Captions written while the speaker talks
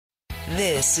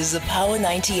This is a Power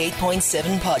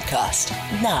 98.7 podcast.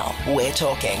 Now we're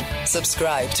talking.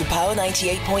 Subscribe to Power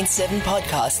 98.7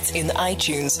 podcasts in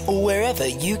iTunes or wherever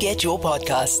you get your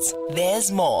podcasts.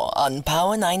 There's more on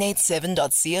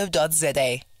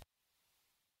power987.co.za.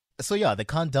 So the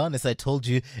countdown, as I told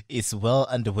you, is well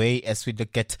underway as we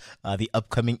look at the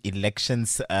upcoming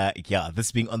elections.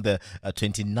 This being on the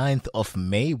 29th of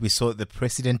May, we saw the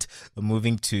president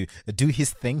moving to do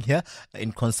his thing here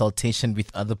in consultation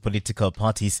with other political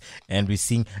parties. And we're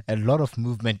seeing a lot of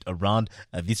movement around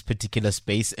this particular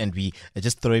space. And we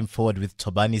just throw him forward with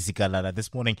Thobani Zikalala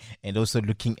this morning, and also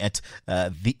looking at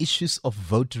the issues of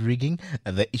vote rigging,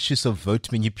 the issues of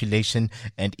vote manipulation,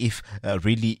 and if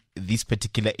really these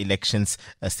particular elections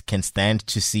can stand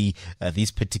to see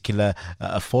these particular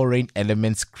foreign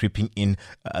elements creeping in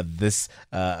this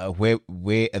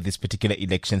where these particular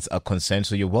elections are concerned.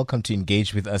 So you're welcome to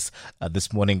engage with us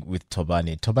this morning with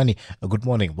Thobani. Thobani, good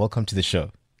morning. Welcome to the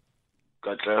show.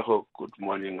 Katleho, good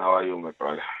morning. How are you, my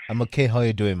brother? I'm okay. How are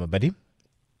you doing, my buddy?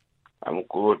 I'm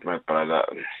good, my brother.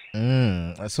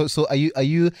 So are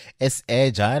you as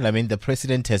agile? I mean, the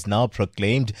president has now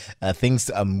proclaimed things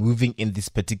are moving in this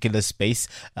particular space.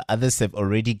 Others have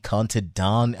already counted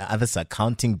down. Others are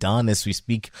counting down as we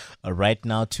speak right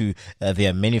now to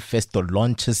their manifesto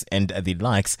launches and the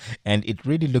likes. And it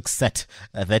really looks set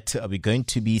that we're going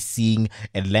to be seeing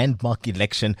a landmark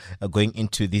election going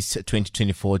into these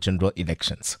 2024 general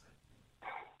elections.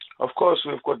 Of course,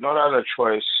 we've got no other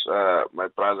choice, my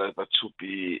brother, but to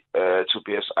be as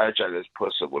agile as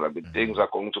possible. I mean, things are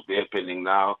going to be happening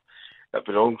now. They're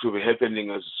going to be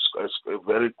happening as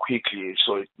very quickly.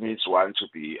 So it means one to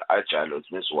be agile. It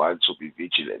means one to be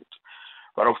vigilant.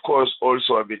 But of course,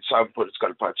 also, I mean, some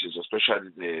political parties, especially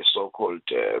the so-called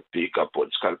bigger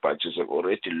political parties, have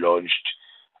already launched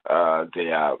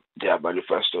their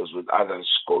manifestos, with others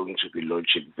going to be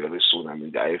launching very soon. I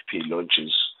mean, the IFP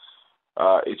launches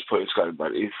its political,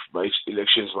 but if my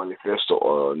elections manifesto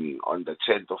on the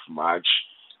 10th of March,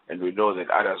 and we know that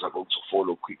others are going to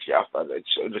follow quickly after that.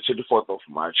 So on the 24th of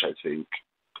March, I think,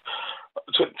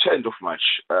 10th of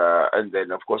March, and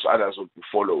then of course others will be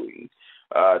following.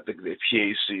 The PAC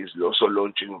is also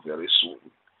launching very soon.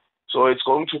 So it's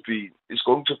going to be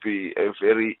a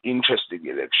very interesting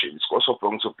election. It's also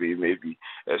going to be, maybe,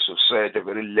 as you said, a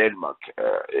very landmark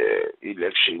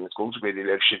election. It's going to be an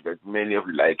election that many have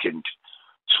likened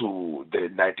to the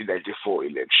 1994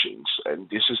 elections, and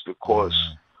this is because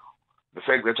the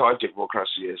fact that our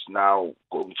democracy is now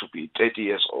going to be 30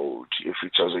 years old. If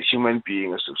it was a human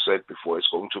being, as you said before,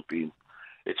 it's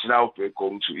now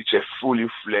going to it's a fully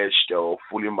fledged or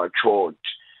fully matured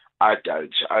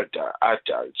adults,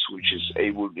 which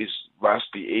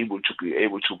must be able to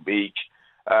make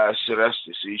serious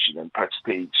decision and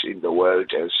participate in the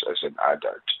world as an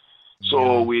adult.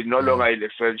 So we're no longer in a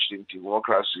functioning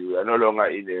democracy. We are no longer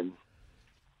in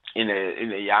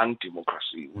a young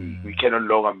democracy. We can no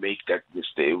longer make that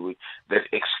mistake, that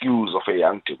excuse of a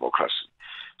young democracy.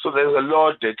 So there's a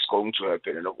lot that's going to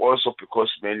happen, and also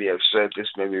because many have said this,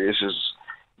 maybe this is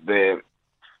the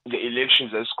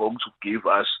elections that's going to give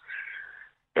us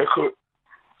a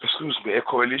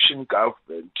coalition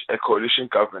government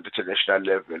at a national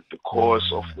level,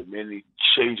 because of the many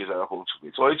changes that are going to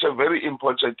be. So it's a very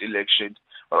important election,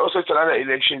 but also it's another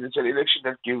election. It's an election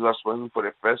that gives us, for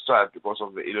the first time, because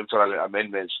of the electoral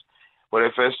amendments, for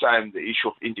the first time, the issue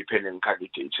of independent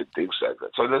candidates and things like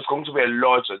that. So there's going to be a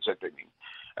lot that's happening,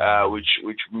 which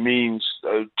means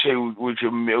which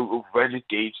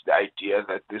validates the idea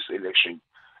that this election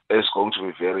is going to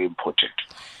be very important.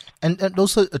 And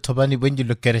also, Thobani, when you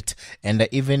look at it, and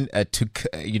even took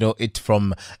it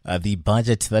from the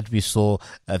budget that we saw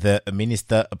the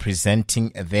minister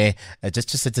presenting there, just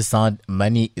to set aside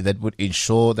money that would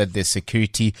ensure that there's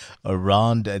security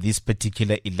around these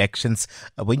particular elections.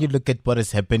 When you look at what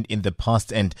has happened in the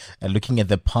past and looking at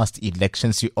the past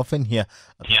elections, you often hear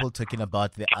people talking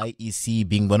about the IEC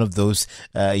being one of those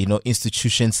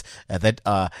institutions that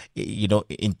are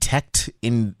intact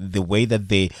in the way that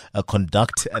they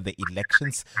conduct the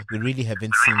elections. We really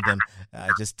haven't seen them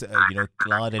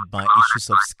clouded by issues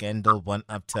of scandal one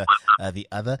after the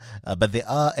other, but there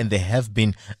are and there have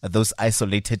been those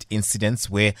isolated incidents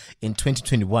where in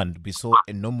 2021 we saw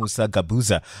Nomusa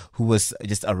Gabuza, who was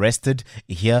just arrested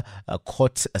here,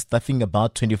 caught stuffing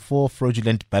about 24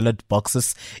 fraudulent ballot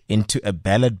boxes into a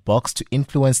ballot box to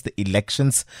influence the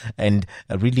elections, and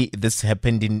really this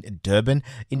happened in Durban.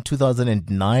 In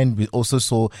 2009 we also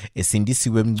saw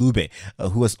Sindisiwe Mncube,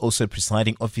 who was also a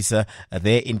presiding officer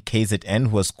there in KZN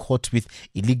who was caught with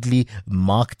illegally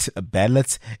marked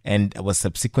ballots and was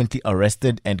subsequently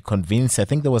arrested and convinced. I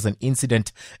think there was an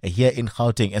incident here in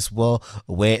Gauteng as well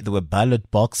where there were ballot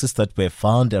boxes that were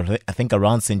found, I think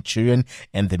around Centurion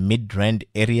and the Midrand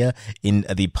area in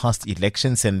the past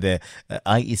elections, and the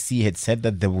IEC had said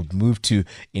that they would move to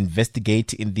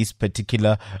investigate in this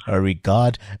particular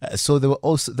regard. So there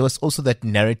was also that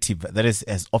narrative that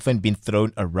has often been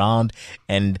thrown around,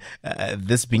 and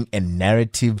this being a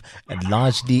narrative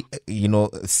largely,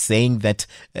 saying that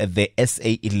the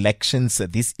SA elections,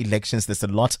 these elections, there's a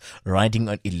lot riding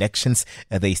on elections,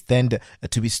 they stand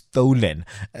to be stolen.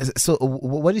 So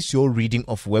what is your reading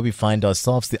of where we find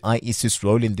ourselves, the IEC's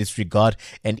role in this regard,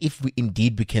 and if we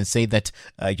can say that,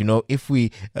 if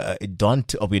we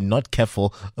don't, or we're not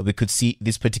careful, we could see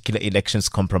these particular elections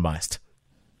compromised?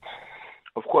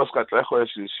 Of course, Katleho,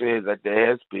 as you say, that there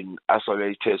has been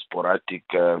isolated, sporadic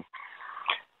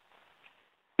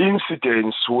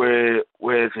incidents where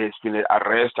there's been an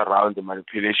arrest around the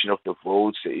manipulation of the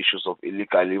votes, the issues of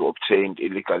illegally obtained,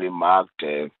 illegally marked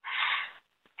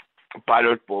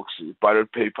ballot boxes, ballot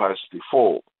papers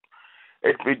before.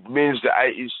 It means the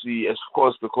IEC, of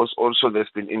course, because also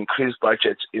there's been increased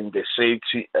budgets in the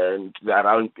safety and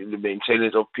around the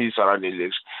maintenance of peace around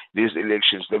these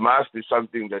elections. There must be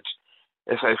something that,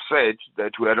 as I said,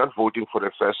 that we are not voting for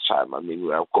the first time. I mean,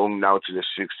 we are going now to the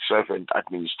 6th, 7th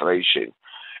administration.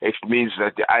 It means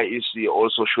that the IEC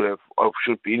also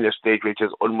should be in a state which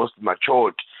has almost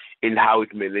matured in how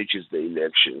it manages the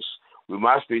elections. We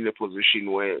must be in a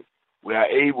position where we are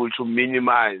able to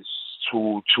minimize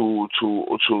to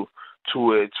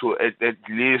at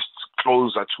least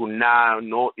closer to now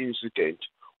no incident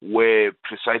where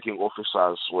presiding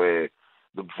officers, where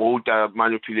the voter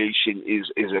manipulation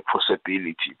is a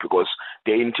possibility, because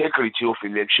the integrity of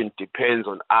election depends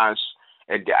on us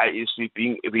and the IEC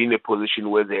being in a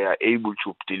position where they are able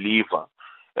to deliver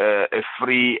a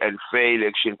free and fair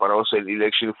election, but also an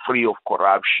election free of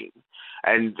corruption.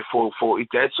 And for it,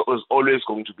 that's always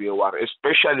going to be a war,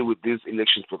 especially with these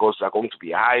elections, because they're going to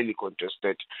be highly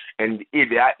contested and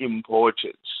their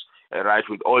importance, right,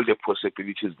 with all the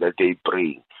possibilities that they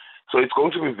bring. So it's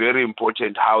going to be very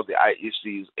important how the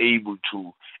IEC is able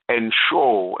to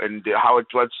ensure and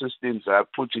what systems are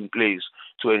put in place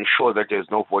to ensure that there's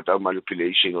no voter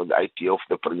manipulation on the idea of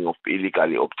the bringing of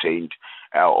illegally obtained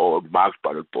or marked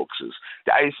ballot boxes.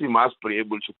 The IEC must be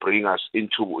able to bring us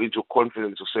into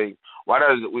confidence of saying what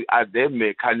are there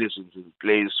mechanisms in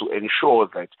place to ensure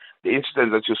that the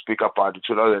incidents that you speak about, the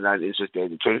 2009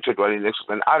 incident, the 2021 election,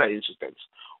 and other incidents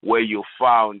where you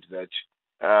found that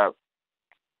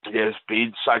there's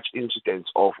been such incidents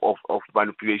of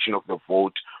manipulation of the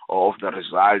vote or of the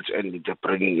results and the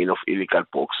bringing in of illegal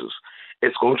boxes.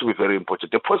 It's going to be very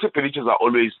important. The possibilities are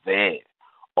always there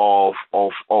of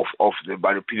the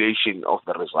manipulation of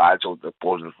the results of the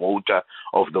voter,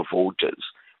 of the voters.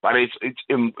 But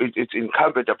it's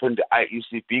incumbent upon the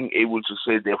IEC being able to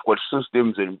say they've got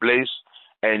systems in place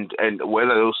and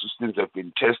whether those systems have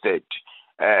been tested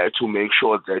to make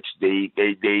sure that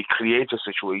they create a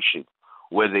situation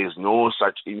where there's no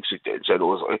such incidents,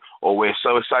 or where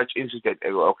such incident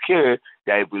occur,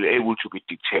 they will be able to be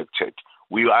detected.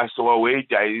 We are so aware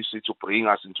the IEC to bring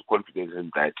us into confidence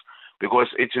in that, because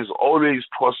it is always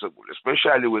possible,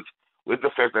 especially with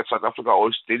the fact that South Africa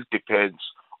all still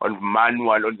depends on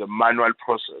the manual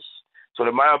process. So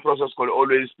the manual process can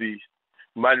always be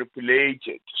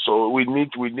manipulated. So we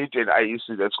need an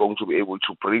IEC that's going to be able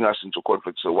to bring us into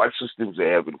confidence. So what systems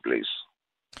they have in place.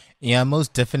 Yeah,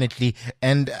 most definitely.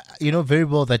 And, very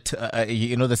well that,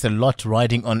 there's a lot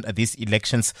riding on these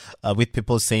elections with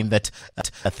people saying that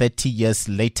 30 years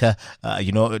later,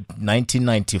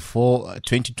 1994,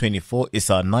 2024 is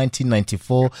our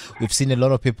 1994. We've seen a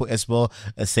lot of people as well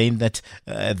saying that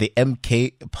the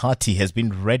MK party has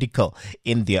been radical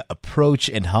in their approach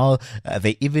and how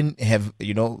they even have,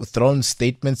 thrown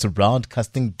statements around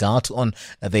casting doubt on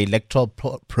the electoral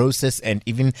process and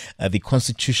even the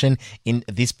constitution in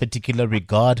this particular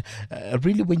regard.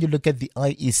 Really, when you look at the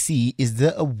IEC, is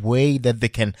there a way that they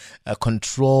can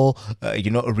control,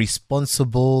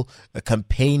 responsible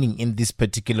campaigning in this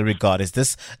particular regard? Is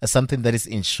this something that is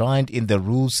enshrined in the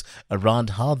rules around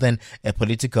how then a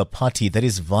political party that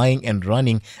is vying and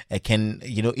running can,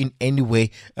 in any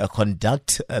way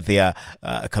conduct their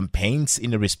campaigns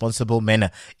in a responsible manner,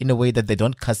 in a way that they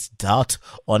don't cast doubt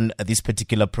on this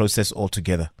particular process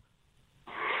altogether?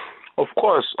 Of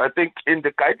course, I think in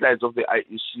the guidelines of the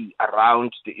IEC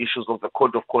around the issues of the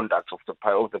code of conduct of the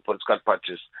political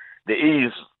parties, there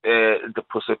is the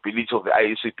possibility of the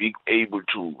IEC being able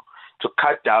to to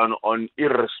cut down on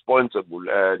irresponsible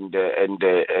and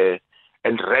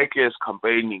reckless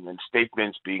campaigning and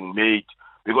statements being made,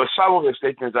 because some of the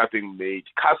statements that are being made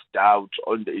cast doubt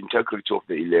on the integrity of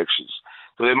the elections.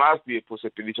 So there must be a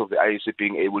possibility of the IEC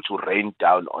being able to rain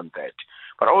down on that.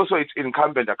 But also it's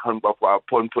incumbent upon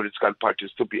political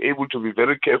parties to be able to be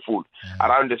very careful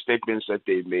around the statements that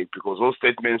they make, because those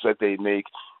statements that they make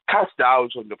cast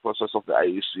doubt on the process of the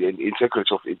IEC and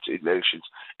integrity of its elections,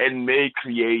 and may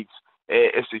create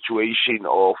a situation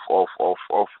of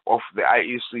the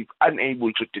IEC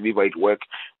unable to deliver its work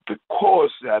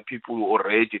because there are people who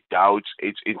already doubt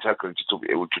its integrity to be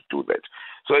able to do that.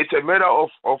 So it's a matter of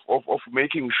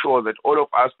making sure that all of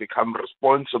us become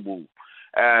responsible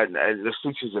and the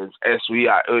citizens as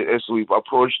we've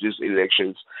approached these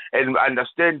elections, and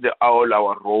understand all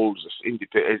our roles as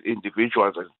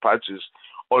individuals and parties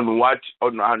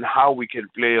on how we can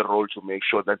play a role to make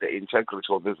sure that the integrity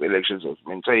of these elections is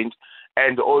maintained,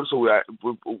 and also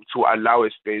to allow a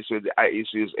space where the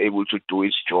IEC is able to do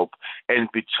its job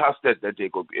and be trusted that they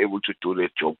will be able to do their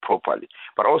job properly.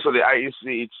 But also the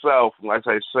IEC itself, as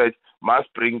I said,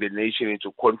 must bring the nation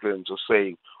into confidence of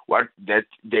saying that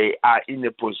they are in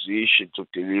a position to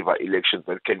deliver elections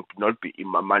that cannot be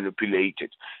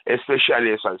manipulated,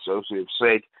 especially as ourselves we have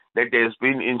said that there's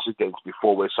been incidents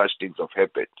before where such things have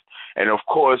happened. And of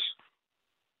course,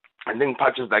 I think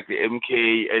parties like the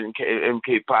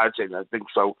MK party, and I think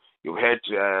so, you heard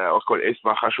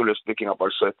Esma Khashoggi speaking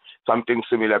about something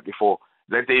similar before,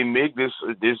 that they make these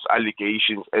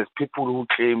allegations as people who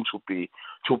claim to be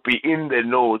in the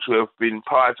know, to have been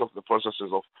part of the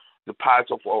processes of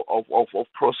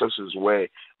processes where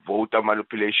voter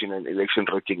manipulation and election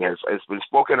rigging has been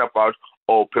spoken about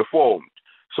or performed.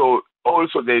 So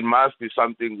also there must be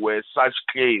something where such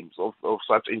claims of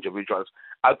such individuals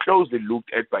are closely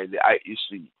looked at by the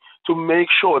IEC to make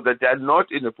sure that they are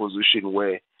not in a position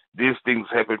where these things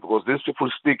happen, because these people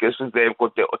speak as if they have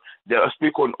got they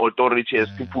speak on authority as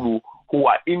people who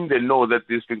are in the know that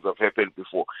these things have happened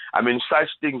before. I mean, such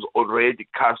things already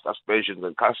cast aspersions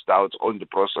and cast doubts on the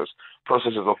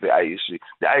processes of the IEC.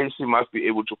 The IEC must be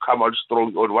able to come out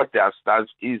strong on what their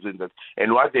stance is in that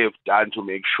and what they have done to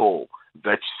make sure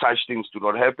that such things do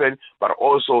not happen, but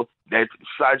also that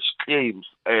such claims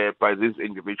by these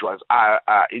individuals are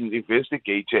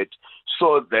investigated,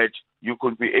 so that you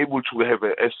could be able to have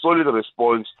a solid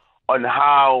response on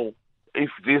how,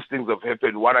 if these things have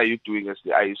happened, what are you doing as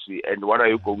the IEC, and what are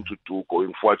you going to do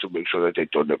going forward to make sure that they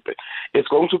don't happen. It's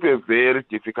going to be a very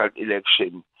difficult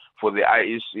election for the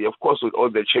IEC, of course, with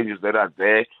all the changes that are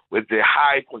there, with the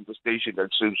high contestation that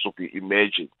seems to be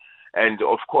emerging, and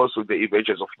of course with the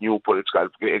emergence of new political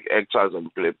actors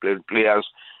and players.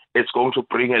 It's going to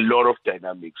bring a lot of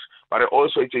dynamics. But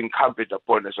also it's incumbent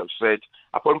upon, as I've said,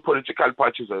 upon political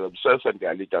parties themselves and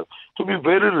their leaders to be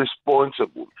very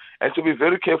responsible and to be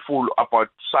very careful about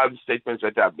some statements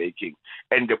that they are making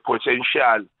and the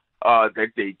potential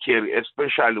that they carry,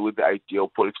 especially with the idea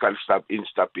of political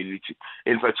instability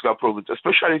in particular provinces,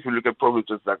 especially if you look at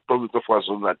provinces like the province of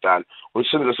KwaZulu-Natal, which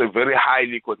is a very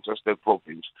highly contested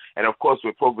province, and of course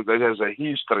a province that has a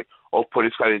history of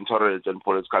political intolerance and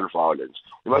political violence.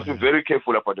 We must be very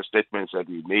careful about the statements that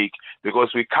we make, because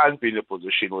we can't be in a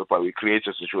position whereby we create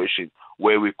a situation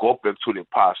where we go back to the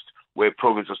past, where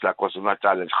provinces like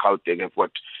KwaZulu-Natal and Gauteng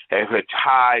have had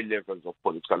high levels of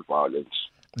political violence.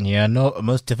 Yeah, no,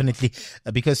 most definitely,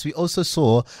 because we also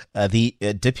saw the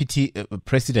Deputy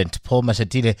President, Paul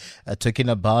Mashatile, talking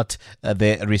about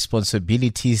the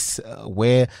responsibilities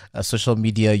where social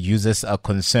media users are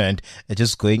concerned,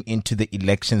 just going into the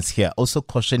elections here. Also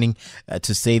cautioning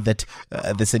to say that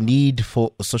there's a need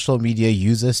for social media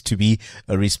users to be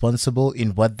responsible in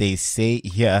what they say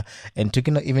here, and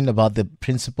talking even about the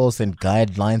principles and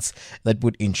guidelines that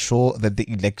would ensure that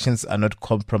the elections are not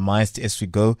compromised as we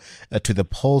go to the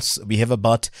polls. We have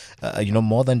about,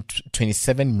 more than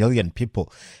 27 million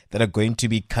people that are going to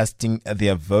be casting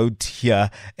their vote here.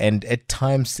 And at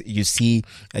times you see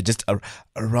just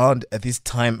around this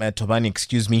time,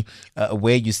 Tobani,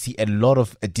 where you see a lot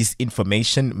of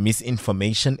disinformation,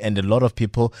 misinformation, and a lot of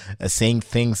people saying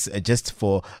things just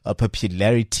for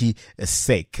popularity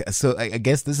sake. So I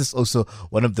guess this is also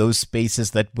one of those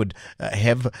spaces that would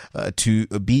have to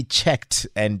be checked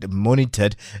and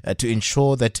monitored to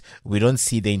ensure that we don't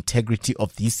see the integrity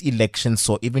of these elections,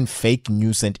 or even fake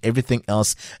news and everything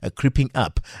else creeping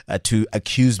up to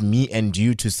accuse me and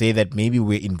you to say that maybe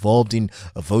we're involved in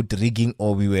vote rigging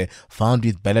or we were found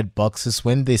with ballot boxes,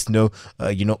 when there's no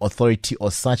authority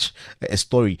or such a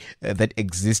story that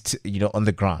exists on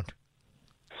the ground.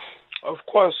 Of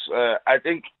course, I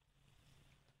think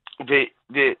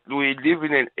we live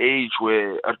in an age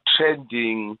where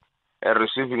trending,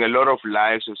 receiving a lot of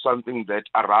likes is something that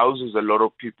arouses a lot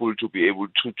of people to be able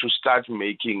to start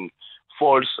making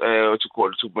false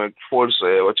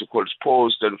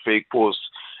posts and fake posts,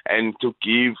 and to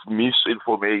give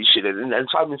misinformation, and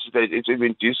some instances it's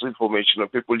even disinformation, or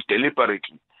people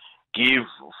deliberately give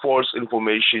false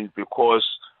information because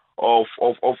of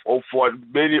what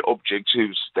many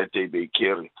objectives that they may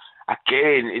carry.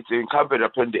 Again, it's incumbent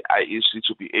upon the IEC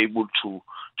to be able to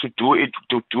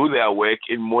do their work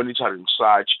in monitoring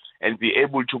such, and be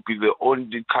able to be the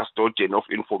only custodian of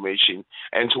information,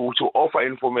 and to offer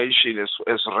information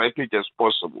as rapid as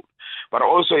possible. But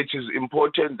also it is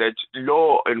important that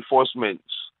law enforcement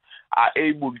are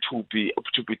able to be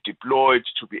deployed,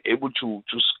 to be able to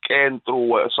scan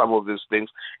through some of these things,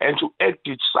 and to act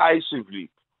decisively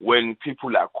when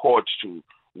people are caught to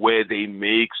where they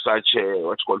make such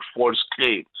what's called false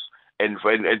claims, and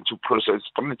to process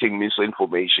spreading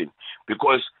misinformation.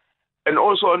 Because, and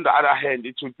also on the other hand,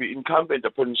 it would be incumbent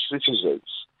upon citizens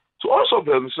to also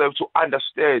themselves to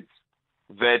understand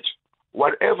that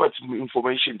whatever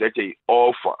information that they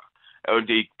offer, or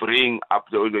they bring up,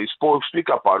 or they speak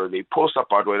about, or they post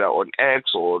about, whether on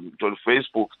X or on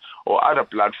Facebook or other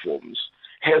platforms,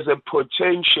 has a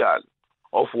potential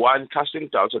of, one, casting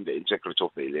doubt on the integrity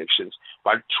of the elections,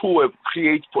 but two,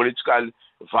 create political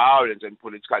violence and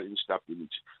political instability.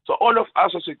 So all of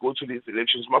us, as we go to these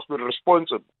elections, must be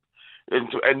responsible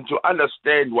and to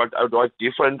understand what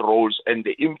different roles and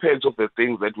the impacts of the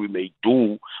things that we may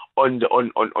do on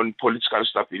political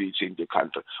stability in the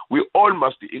country. We all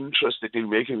must be interested in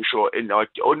making sure in our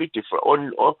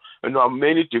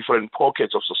many different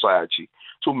pockets of society,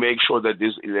 to make sure that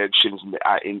these elections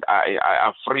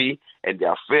are free and they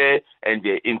are fair, and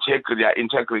their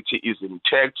integrity is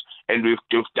intact, and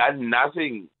we've done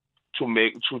nothing to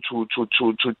make to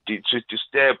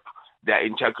disturb their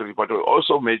integrity, but we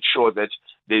also made sure that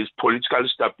there's political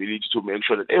stability, to make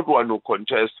sure that everyone who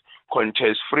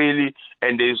contests freely,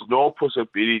 and there's no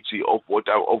possibility of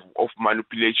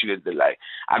manipulation and the like.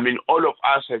 I mean, all of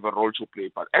us have a role to play,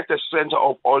 but at the center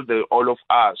of all of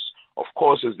us, of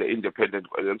course, is the Independent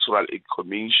Electoral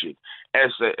Commission as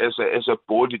a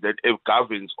body that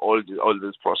governs all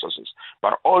these processes.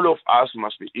 But all of us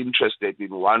must be interested in,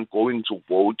 one, going to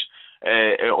vote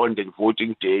on the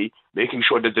voting day, making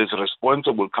sure that there's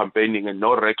responsible campaigning and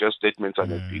no reckless statements are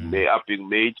being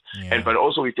made, and but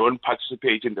also we don't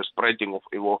participate in the spreading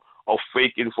of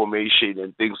fake information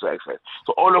and things like that.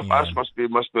 So all of us must be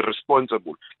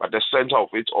responsible, but the center of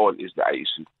it all is the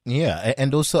IEC. Yeah,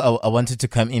 and also I wanted to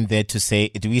come in there to say,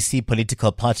 do we see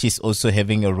political parties also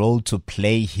having a role to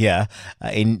play here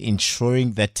in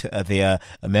ensuring that their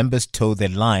members toe the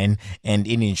line, and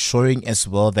in ensuring as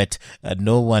well that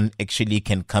no one actually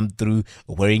can come through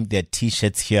wearing their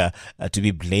T-shirts here to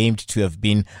be blamed to have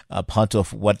been part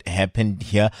of what happened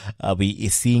here? We are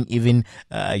seeing even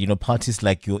parties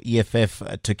like your EFF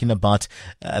talking about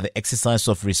the exercise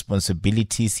of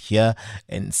responsibilities here,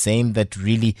 and saying that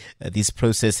really this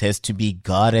process has to be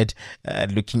guarded,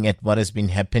 looking at what has been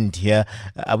happened here.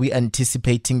 Are we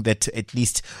anticipating that at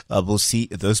least we'll see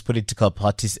those political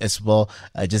parties as well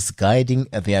just guiding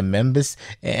their members?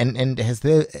 And has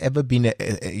there ever been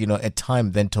a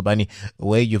time then, Tobani,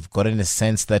 where you've gotten a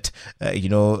sense that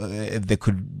there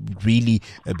could really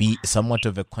be somewhat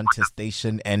of a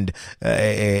contestation and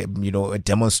a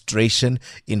demonstration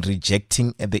in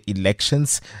rejecting the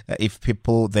elections if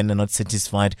people then are not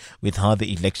satisfied with how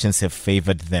the elections have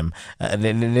favored them?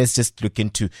 Let's just look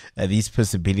into these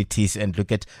possibilities and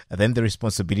look at then the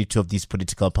responsibility of these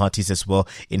political parties as well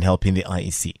in helping the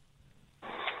IEC.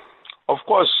 Of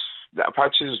course, the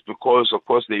parties, because of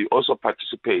course they also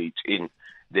participate in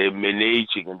the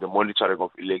managing and the monitoring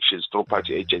of elections through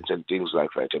party agents and things like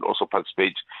that, and also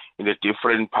participate in the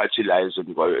different party liaison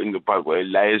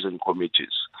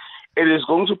committees. It is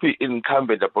going to be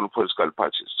incumbent upon political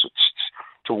parties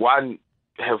to one,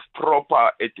 have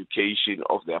proper education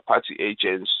of their party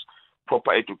agents,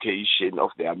 proper education of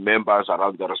their members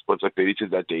around the responsibilities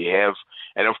that they have,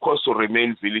 and of course to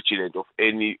remain vigilant of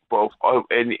any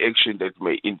action that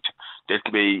may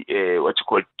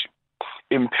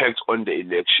impact on the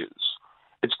elections.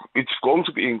 It's going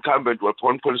to be incumbent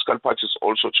upon political parties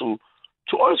also to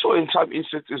also in some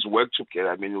instances work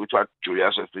together. I mean, with what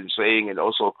Julius has been saying, and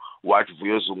also what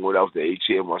Vuyo Zungula of the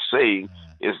ATM was saying,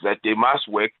 is that they must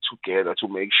work together to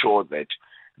make sure that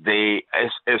they,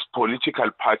 as political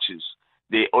parties,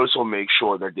 they also make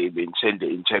sure that they maintain the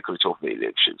integrity of the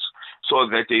elections, so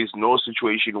that there is no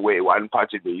situation where one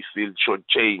party may feel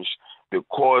shortchanged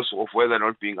because of whether or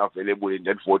not being available in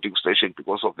that voting station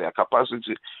because of their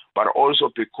capacity, but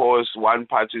also because one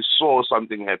party saw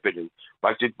something happening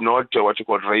but did not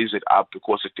raise it up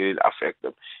because it didn't affect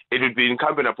them. It would be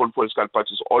incumbent upon political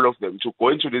parties, all of them, to go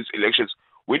into these elections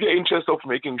with the interest of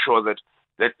making sure that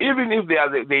even if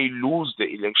they lose the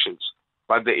elections,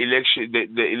 but the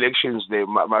elections they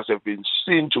must have been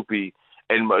seen to be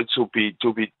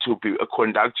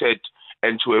conducted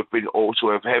and to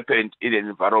have happened in an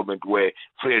environment where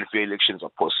free and fair elections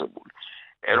are possible.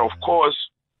 And of course,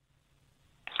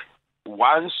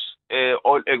 once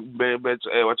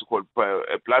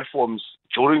platforms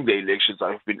during the elections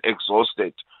have been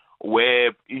exhausted,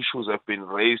 where issues have been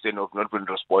raised and have not been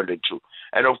responded to.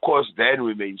 And of course, then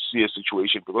we may see a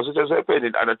situation, because it has happened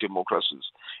in other democracies,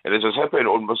 and it has happened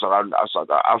almost around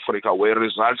South Africa, where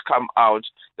results come out,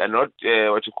 they're not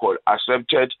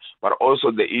accepted, but also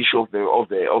the issue of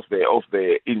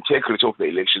the integrity of the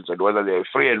elections and whether they're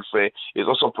free and fair is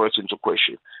also brought into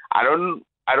question.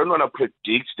 I don't want to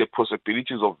predict the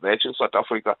possibilities of that in South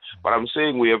Africa, but I'm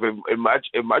saying we have a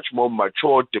much more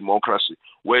mature democracy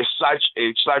where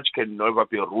such can never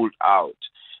be ruled out.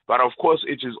 But of course,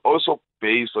 it is also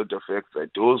based on the fact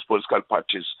that those political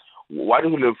parties, what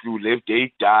will have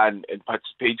they done and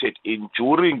participated in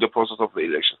during the process of the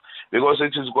election? Because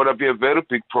it is going to be a very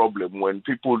big problem when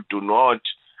people do not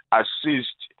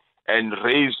assist and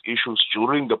raise issues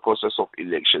during the process of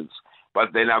elections,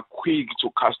 but then are quick to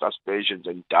cast aspersions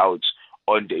and doubts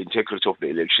on the integrity of the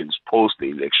elections, post the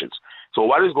elections. So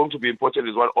what is going to be important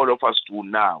is what all of us do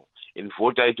now in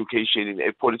voter education, in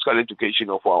political education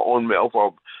of our own,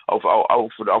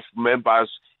 of members,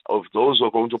 of those who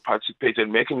are going to participate,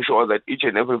 and making sure that each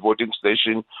and every voting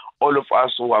station, all of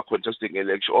us who are contesting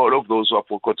elections, all of those who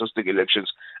are contesting elections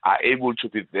are able to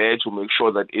be there to make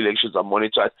sure that elections are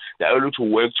monitored. They're able to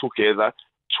work together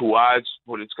towards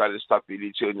political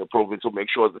stability in the province, to make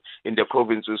sure that in the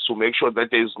provinces, to make sure that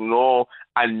there's no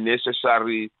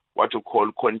unnecessary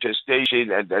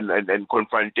contestation and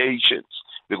confrontations,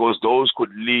 because those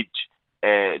could lead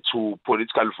to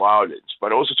political violence.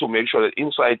 But also to make sure that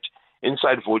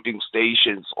inside voting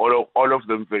stations, all of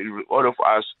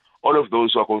us, all of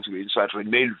those who are going to be inside,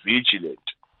 remain vigilant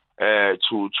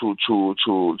to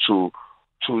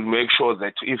make sure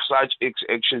that if such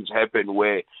actions happen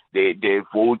where the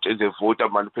voter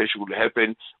manipulation will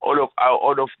happen, all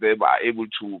of them are able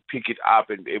to pick it up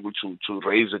and be able to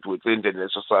raise it within the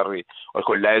necessary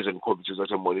liaison committees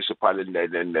at a municipal and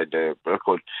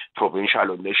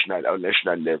provincial or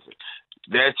national level.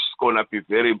 That's going to be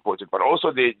very important. But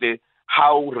also the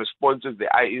how responsive the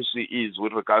IEC is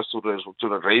with regards to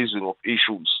the raising of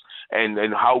issues and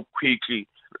how quickly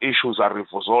issues are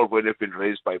resolved when they've been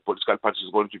raised by political parties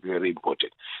is going to be very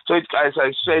important. So, as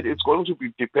I said, it's going to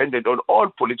be dependent on all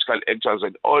political actors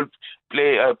and all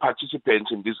participants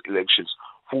in these elections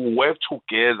who work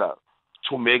together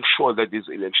to make sure that these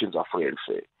elections are free and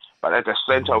fair. But at the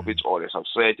center of it all, as I've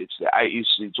said, it's the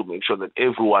IEC to make sure that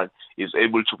everyone is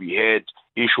able to be heard,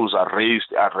 issues are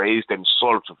raised and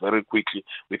solved very quickly.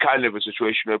 We can't have a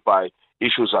situation whereby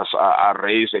issues are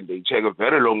raised and they take a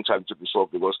very long time to be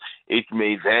solved, because it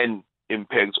may then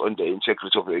impact on the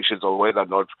integrity of elections or whether or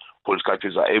not political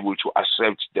parties are able to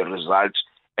accept the results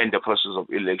and the process of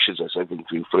elections as having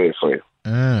been free and fair.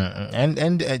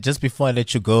 And just before I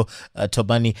let you go,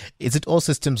 Tobani, is it all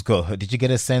systems go? Did you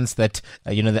get a sense that,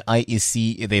 the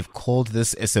IEC, they've called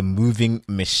this as a moving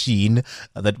machine,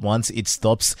 that once it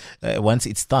starts,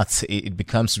 it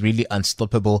becomes really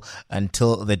unstoppable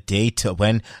until the date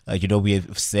when, we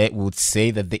would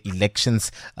say that the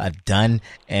elections are done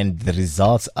and the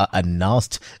results are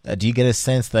announced? Do you get a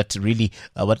sense that really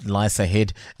what lies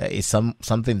ahead is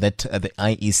something that the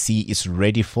IEC is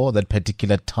ready for, that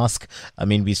particular task? I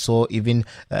mean, we saw even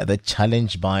the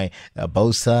challenge by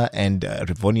Bosa and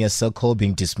Rivonia Circle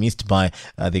being dismissed by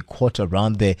the court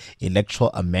around the Electoral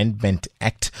Amendment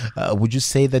Act. Would you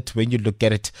say that when you look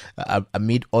at it,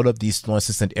 amid all of these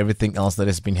noises and everything else that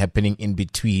has been happening in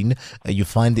between, you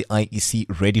find the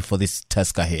IEC ready for this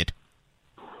task ahead?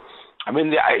 I mean,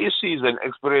 the IEC is an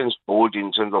experienced body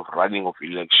in terms of running of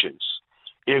elections.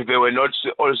 If there were not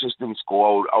all systems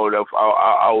go,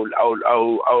 I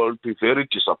would be very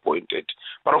disappointed.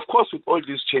 But of course, with all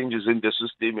these changes in the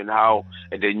system and how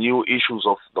and the new issues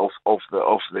of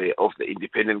the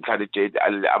independent candidate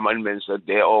amendments that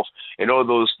thereof and all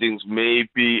those things, may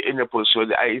be in a position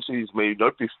the IEC may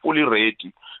not be fully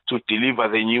ready to deliver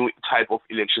the new type of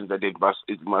elections that it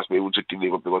must be able to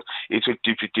deliver, because it will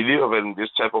deliver this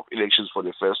type of elections for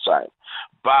the first time.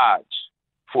 But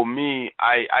for me,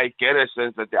 I get a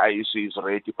sense that the IEC is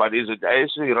ready, but is it the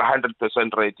IEC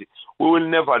 100% ready? We will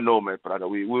never know, my brother.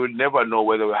 We will never know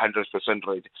whether we're 100%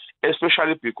 ready,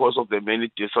 especially because of the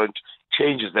many different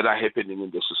changes that are happening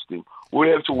in the system.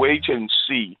 We'll have to wait and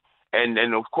see. And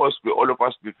of course, all of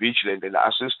us be vigilant and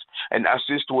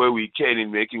assist where we can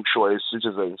in making sure as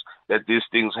citizens that these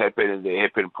things happen and they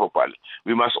happen properly.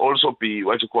 We must also be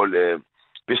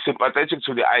be sympathetic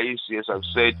to the IEC, as I've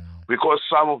said, because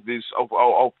some of these of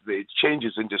the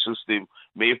changes in the system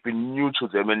may have been new to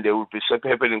them and they will be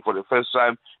happening for the first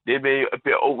time. We may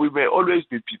always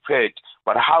be prepared,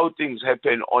 but how things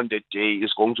happen on the day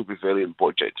is going to be very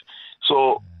important.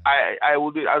 So I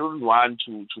don't want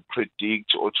to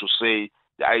predict or to say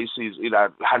the IEC is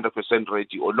either 100%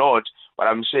 ready or not, but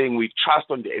I'm saying we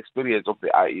trust on the experience of the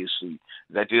IEC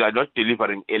that they are not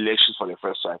delivering elections for the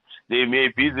first time. There may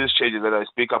be these changes that I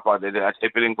speak about that are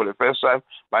happening for the first time,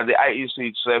 but the IEC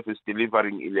itself is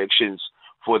delivering elections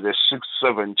for the 6th,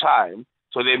 7th time.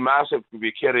 So they must have to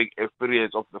be carrying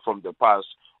experience from the past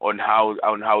on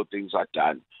how things are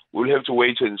done. We'll have to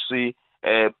wait and see.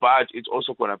 But it's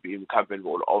also going to be incumbent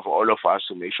on all of us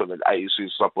to make sure that IEC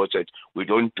is supported. We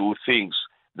don't do things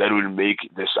that will make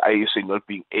this IEC not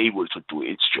being able to do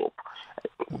its job.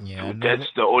 That's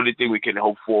the only thing we can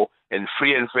hope for. And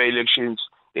free and fair elections,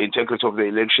 the integrity of the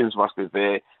elections must be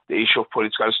there. The issue of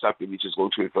political stability is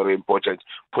going to be very important.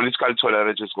 Political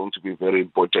tolerance is going to be very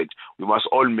important. We must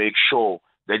all make sure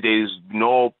that there is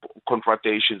no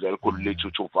confrontations that could lead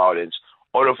to violence.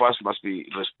 All of us must be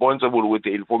responsible with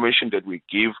the information that we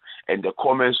give and the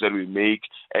comments that we make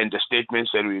and the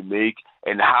statements that we make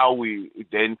and how we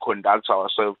then conduct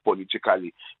ourselves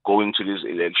politically going to these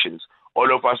elections.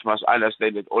 All of us must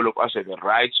understand that all of us have a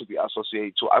right to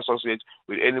associate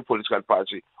with any political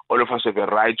party. All of us have a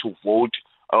right to vote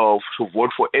for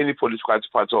any political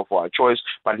party of our choice,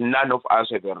 but none of us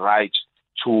have a right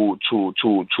to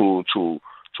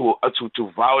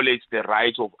violate the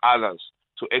right of others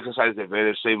to exercise the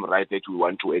very same right that we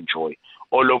want to enjoy.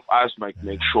 All of us might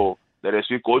make sure that as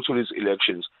we go to these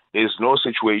elections, there is no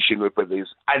situation where there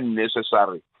is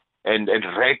unnecessary and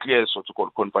reckless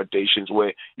confrontations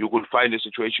where you could find a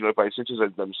situation whereby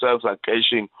citizens themselves are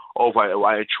clashing over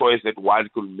a choice that one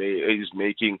is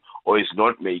making or is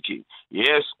not making.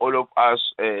 Yes, all of us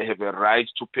have a right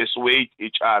to persuade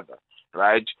each other,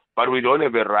 right? But we don't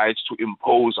have a right to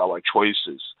impose our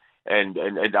choices and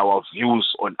our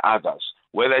views on others.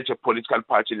 Whether it's a political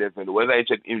party level, whether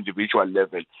it's an individual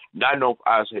level, none of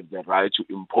us have the right to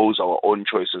impose our own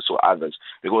choices to others,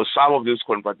 because some of these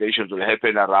confrontations will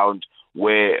happen around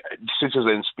where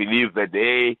citizens believe that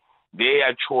their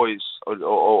choice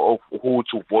of who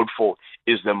to vote for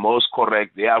is the most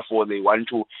correct. Therefore, they want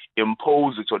to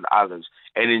impose it on others.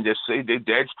 And in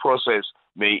that process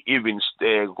may even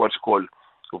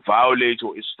violate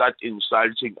or start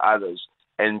insulting others.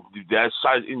 And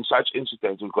in such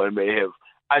incidents, we may have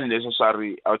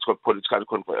unnecessary political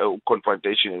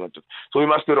confrontation. So we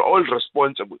must be all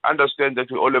responsible. Understand that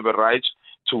we all have a right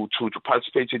to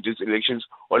participate in these elections,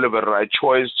 all have a right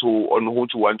choice on who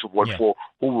to want to vote for,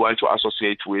 who we want to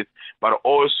associate with. But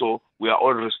also, we are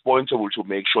all responsible to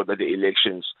make sure that the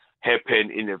elections happen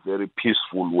in a very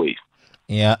peaceful way.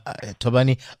 Yeah,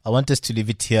 Tobani, I want us to leave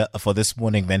it here for this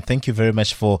morning, man. Thank you very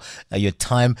much for your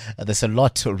time. There's a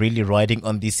lot really riding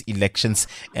on these elections.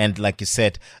 And like you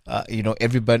said,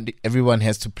 everyone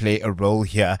has to play a role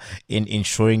here in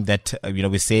ensuring that,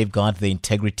 we safeguard the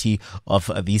integrity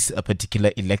of these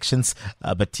particular elections.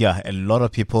 But a lot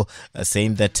of people are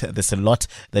saying that there's a lot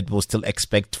that we'll still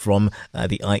expect from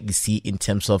the IEC in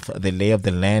terms of the lay of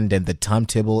the land and the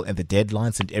timetable and the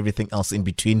deadlines and everything else in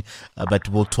between. But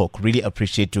we'll talk. Really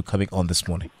appreciate you coming on this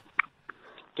morning.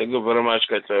 Thank you very much,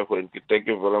 Katako. Thank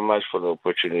you very much for the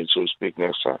opportunity to speak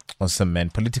next time. Awesome,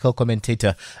 man. Political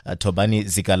commentator Tobani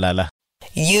Zikalala.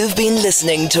 You've been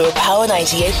listening to a Power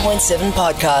 98.7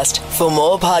 podcast. For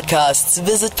more podcasts,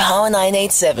 visit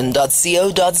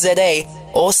power987.co.za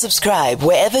or subscribe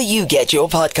wherever you get your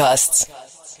podcasts.